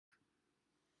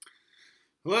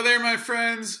Hello there, my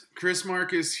friends. Chris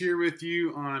Marcus here with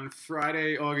you on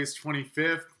Friday, August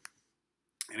 25th.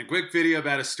 And a quick video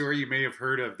about a story you may have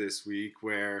heard of this week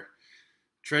where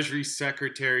Treasury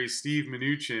Secretary Steve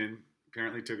Mnuchin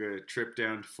apparently took a trip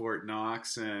down to Fort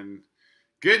Knox. And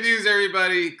good news,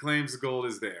 everybody, claims the gold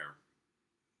is there.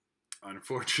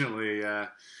 Unfortunately,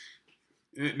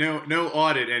 no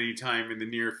audit anytime in the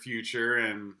near future.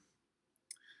 And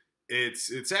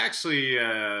it's actually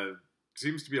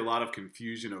seems to be a lot of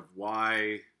confusion of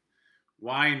why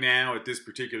now at this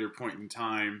particular point in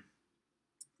time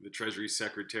the Treasury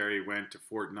Secretary went to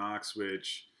Fort Knox,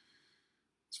 which,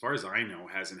 as far as I know,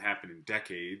 hasn't happened in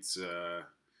decades.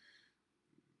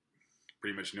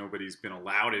 Pretty much nobody's been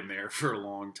allowed in there for a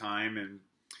long time, and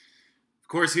of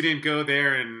course he didn't go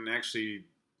there and actually,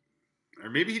 or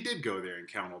maybe he did go there and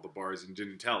count all the bars and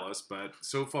didn't tell us, but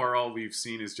so far all we've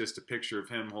seen is just a picture of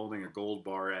him holding a gold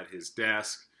bar at his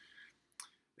desk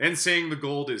and saying the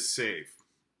gold is safe.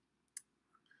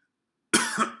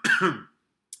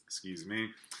 Excuse me.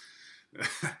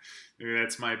 Maybe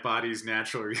that's my body's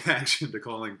natural reaction to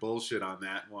calling bullshit on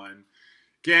that one.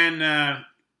 Again,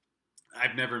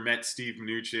 I've never met Steve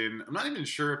Mnuchin. I'm not even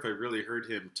sure if I really heard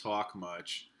him talk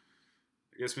much.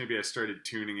 I guess maybe I started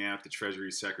tuning out the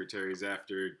Treasury Secretaries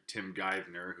after Tim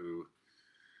Geithner, who,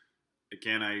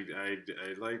 again, I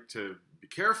like to be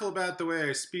careful about the way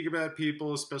I speak about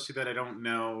people, especially that I don't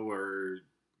know, or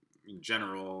in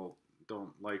general don't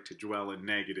like to dwell in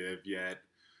negative yet.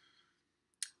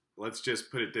 Let's just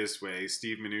put it this way.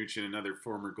 Steve Mnuchin, another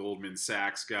former Goldman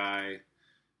Sachs guy,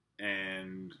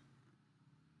 and,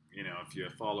 you know, if you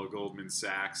follow Goldman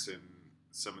Sachs and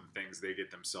some of the things they get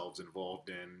themselves involved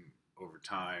in over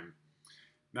time,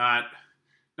 not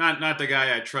the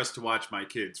guy I trust to watch my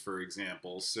kids, for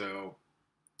example. So,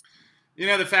 you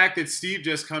know, the fact that Steve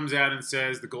just comes out and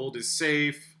says the gold is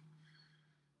safe,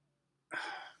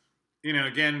 you know,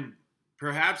 again,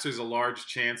 perhaps there's a large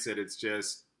chance that it's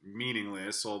just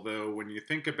meaningless, although when you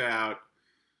think about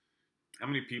how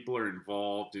many people are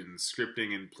involved in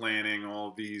scripting and planning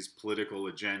all these political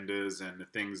agendas and the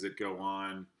things that go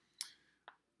on,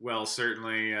 well,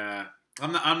 certainly,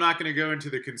 I'm not going to go into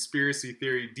the conspiracy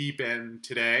theory deep end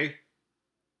today,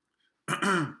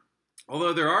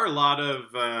 although there are a lot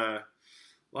of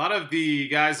the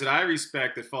guys that I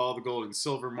respect that follow the gold and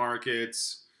silver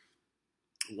markets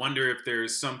wonder if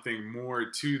there's something more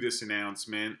to this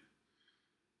announcement,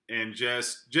 and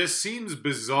just seems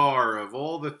bizarre of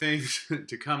all the things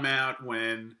to come out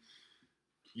when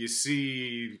you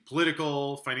see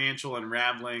political, financial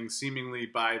unraveling seemingly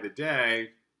by the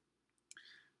day,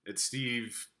 that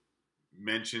Steve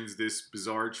mentions this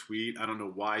bizarre tweet. I don't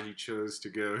know why he chose to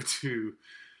go to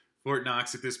Fort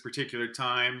Knox at this particular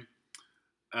time.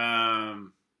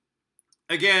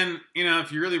 Again, you know,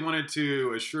 if you really wanted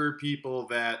to assure people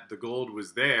that the gold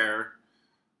was there,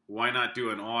 why not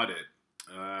do an audit?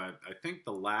 I think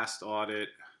the last audit,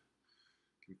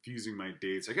 confusing my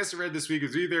dates, I guess I read this week,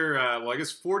 is either, well, I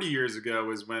guess 40 years ago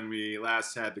was when we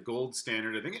last had the gold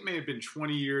standard. I think it may have been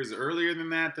 20 years earlier than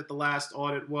that the last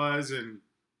audit was. And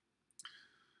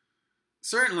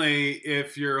certainly,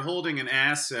 if you're holding an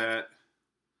asset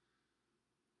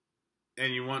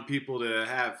and you want people to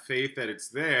have faith that it's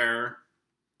there,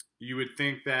 you would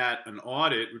think that an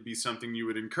audit would be something you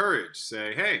would encourage.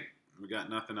 Say, hey, we got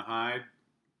nothing to hide.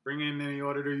 Bring in any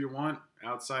auditor you want,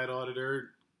 outside auditor.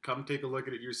 Come take a look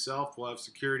at it yourself. We'll have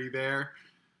security there.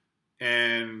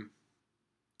 And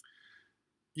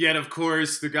yet, of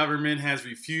course, the government has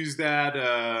refused that.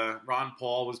 Ron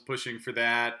Paul was pushing for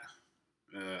that.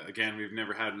 Again, we've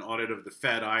never had an audit of the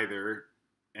Fed either.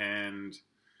 And,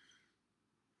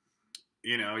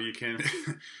 you know, you can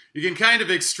you can kind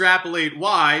of extrapolate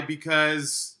why,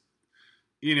 because,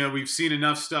 you know, we've seen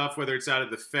enough stuff, whether it's out of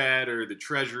the Fed or the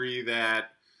Treasury,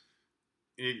 that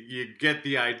you get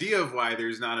the idea of why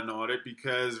there's not an audit,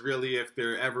 because really, if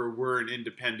there ever were an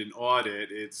independent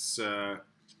audit, it's, I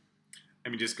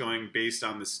mean, just going based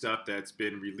on the stuff that's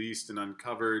been released and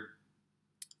uncovered.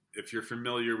 If you're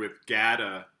familiar with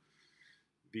GATA,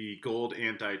 the Gold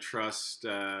Antitrust,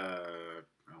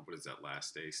 what does that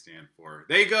last A stand for?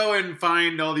 They go and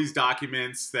find all these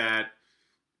documents that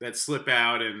slip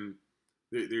out, and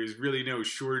there's really no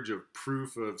shortage of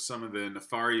proof of some of the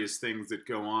nefarious things that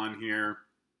go on here.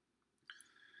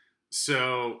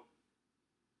 So,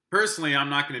 personally, I'm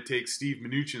not going to take Steve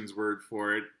Mnuchin's word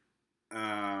for it.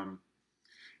 And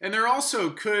there also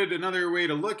could, another way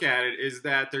to look at it is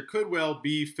that there could well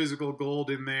be physical gold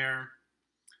in there,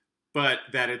 but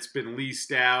that it's been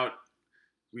leased out.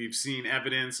 We've seen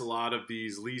evidence, a lot of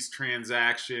these lease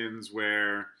transactions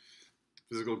where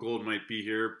physical gold might be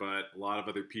here, but a lot of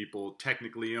other people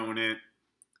technically own it.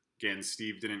 Again,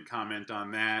 Steve didn't comment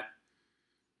on that.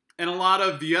 And a lot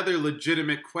of the other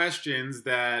legitimate questions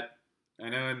that I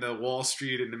know in the Wall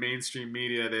Street and the mainstream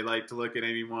media, they like to look at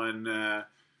anyone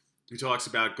who talks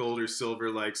about gold or silver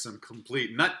like some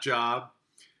complete nut job.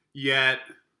 Yet,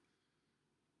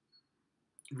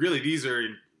 really, these are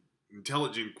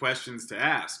intelligent questions to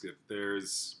ask. If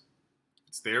it's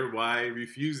there, why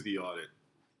refuse the audit?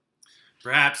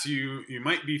 Perhaps you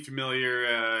might be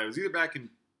familiar, it was either back in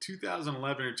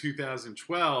 2011 or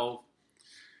 2012,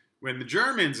 when the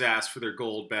Germans asked for their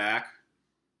gold back,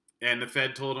 and the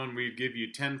Fed told them we'd give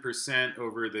you 10%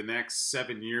 over the next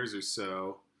 7 years or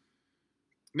so.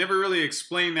 Never really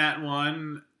explained that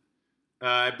one.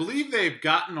 I believe they've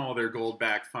gotten all their gold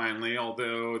back finally,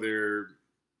 although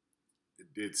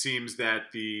it seems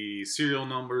that the serial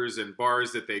numbers and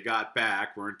bars that they got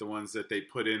back weren't the ones that they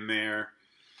put in there.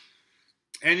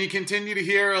 And you continue to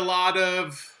hear a lot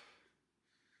of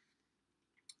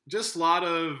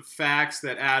facts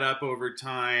that add up over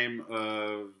time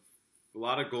of a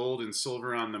lot of gold and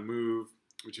silver on the move,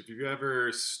 which if you've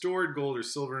ever stored gold or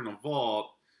silver in a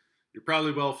vault, you're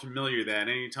probably well familiar that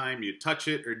anytime you touch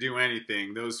it or do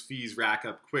anything, those fees rack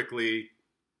up quickly.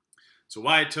 So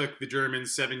why it took the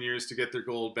Germans 7 years to get their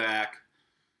gold back,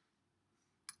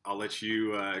 I'll let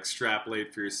you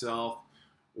extrapolate for yourself.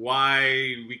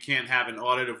 Why we can't have an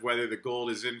audit of whether the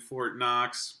gold is in Fort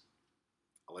Knox,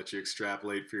 I'll let you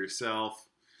extrapolate for yourself.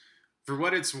 For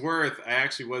what it's worth, I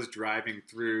actually was driving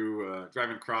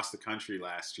across the country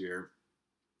last year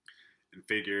and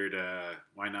figured,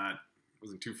 why not? It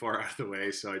wasn't too far out of the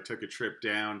way, so I took a trip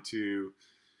down to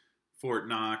Fort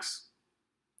Knox.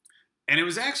 And it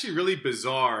was actually really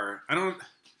bizarre. I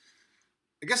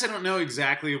guess I don't know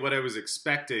exactly what I was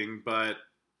expecting, but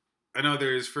I know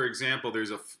for example,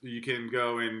 you can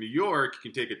go in New York,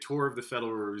 you can take a tour of the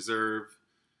Federal Reserve.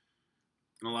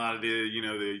 And a lot of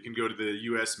you can go to the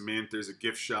U.S. Mint. There's a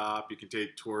gift shop. You can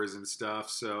take tours and stuff.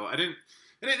 So I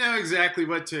didn't know exactly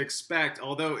what to expect,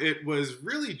 although it was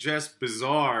really just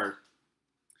bizarre.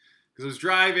 Because I was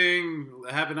driving,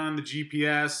 having on the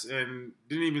GPS, and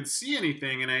didn't even see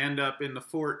anything. And I end up in the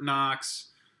Fort Knox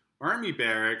Army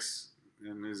Barracks.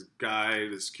 And this guy,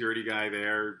 the security guy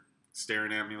there,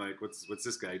 staring at me like, what's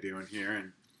this guy doing here?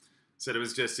 And said I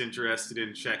was just interested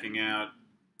in checking out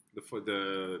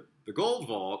the gold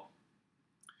vault.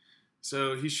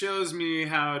 So he shows me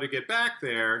how to get back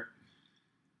there.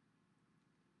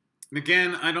 And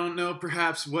again, I don't know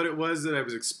perhaps what it was that I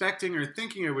was expecting or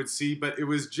thinking I would see, but it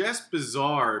was just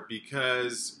bizarre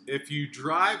because if you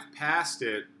drive past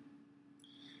it,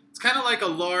 it's kind of like a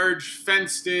large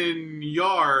fenced-in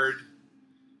yard,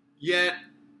 yet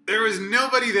there was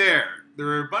nobody there. There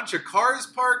were a bunch of cars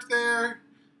parked there,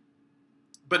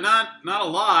 but not a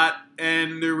lot,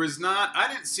 and I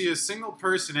didn't see a single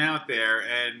person out there,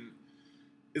 and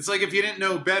it's like if you didn't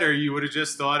know better, you would have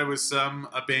just thought it was some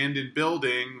abandoned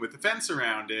building with a fence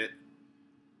around it.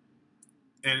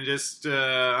 And just,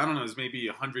 I don't know, it was maybe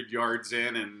 100 yards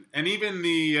in, and even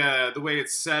the way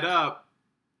it's set up,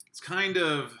 it's kind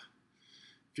of,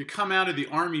 if you come out of the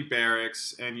Army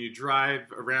barracks and you drive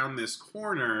around this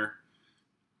corner,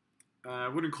 I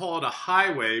wouldn't call it a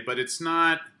highway, but it's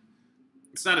not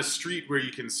a street where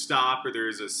you can stop or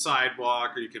there's a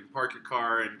sidewalk or you can park your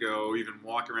car and go even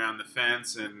walk around the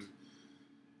fence. And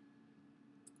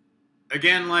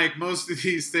again, like most of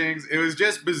these things, it was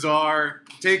just bizarre.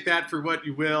 Take that for what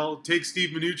you will. Take Steve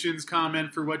Mnuchin's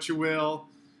comment for what you will.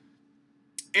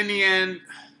 In the end,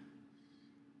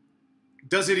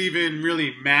 does it even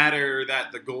really matter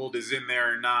that the gold is in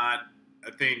there or not?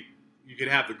 I think you could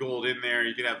have the gold in there,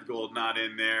 you could have the gold not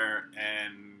in there,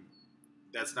 and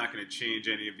that's not going to change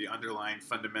any of the underlying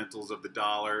fundamentals of the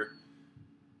dollar.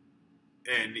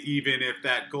 And even if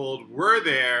that gold were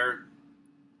there,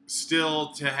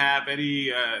 still to have any,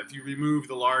 if you remove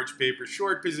the large paper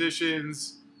short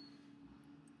positions,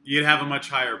 you'd have a much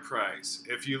higher price.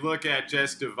 If you look at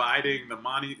just dividing the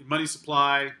money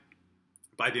supply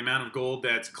by the amount of gold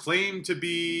that's claimed to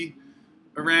be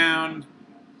around,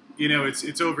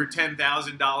 it's over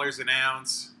 $10,000 an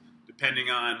ounce,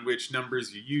 depending on which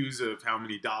numbers you use of how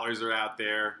many dollars are out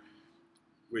there,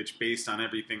 which based on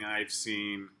everything I've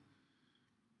seen,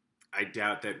 I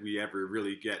doubt that we ever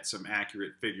really get some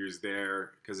accurate figures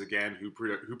there, because again, who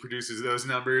produces those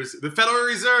numbers? The Federal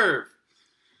Reserve.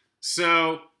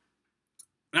 So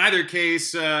in either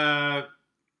case,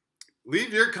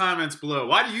 leave your comments below.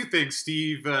 Why do you think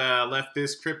Steve left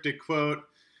this cryptic quote?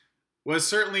 Was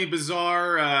certainly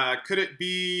bizarre. Could it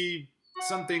be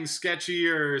something sketchy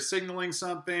or signaling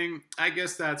something? I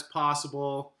guess that's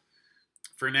possible.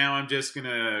 for now, I'm just going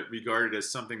to regard it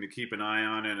as something to keep an eye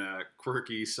on and a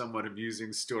quirky, somewhat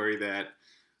amusing story that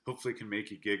hopefully can make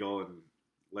you giggle and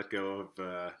let go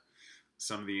of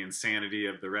some of the insanity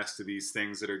of the rest of these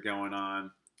things that are going on.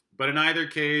 But in either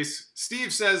case,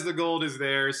 Steve says the gold is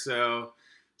there, so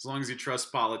as long as you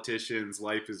trust politicians,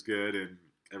 life is good and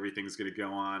everything's going to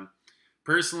go on.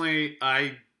 Personally,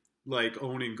 I like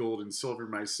owning gold and silver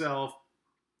myself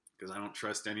because I don't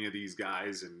trust any of these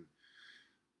guys, and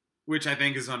which I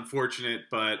think is unfortunate.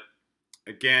 But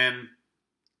again,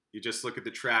 you just look at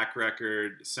the track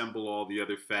record, assemble all the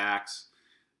other facts,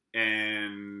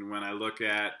 and when I look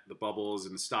at the bubbles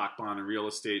in the stock, bond, and real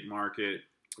estate market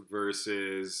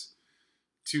versus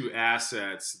two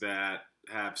assets that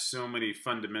have so many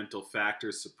fundamental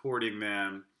factors supporting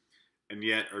them and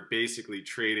yet are basically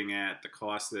trading at the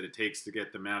cost that it takes to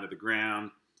get them out of the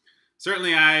ground.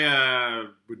 Certainly I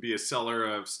would be a seller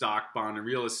of stock, bond, and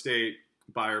real estate,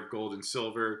 buyer of gold and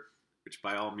silver, which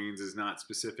by all means is not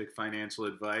specific financial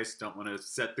advice. Don't want to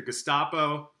set the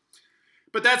Gestapo.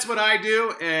 But that's what I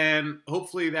do, and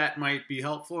hopefully that might be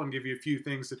helpful and give you a few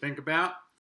things to think about.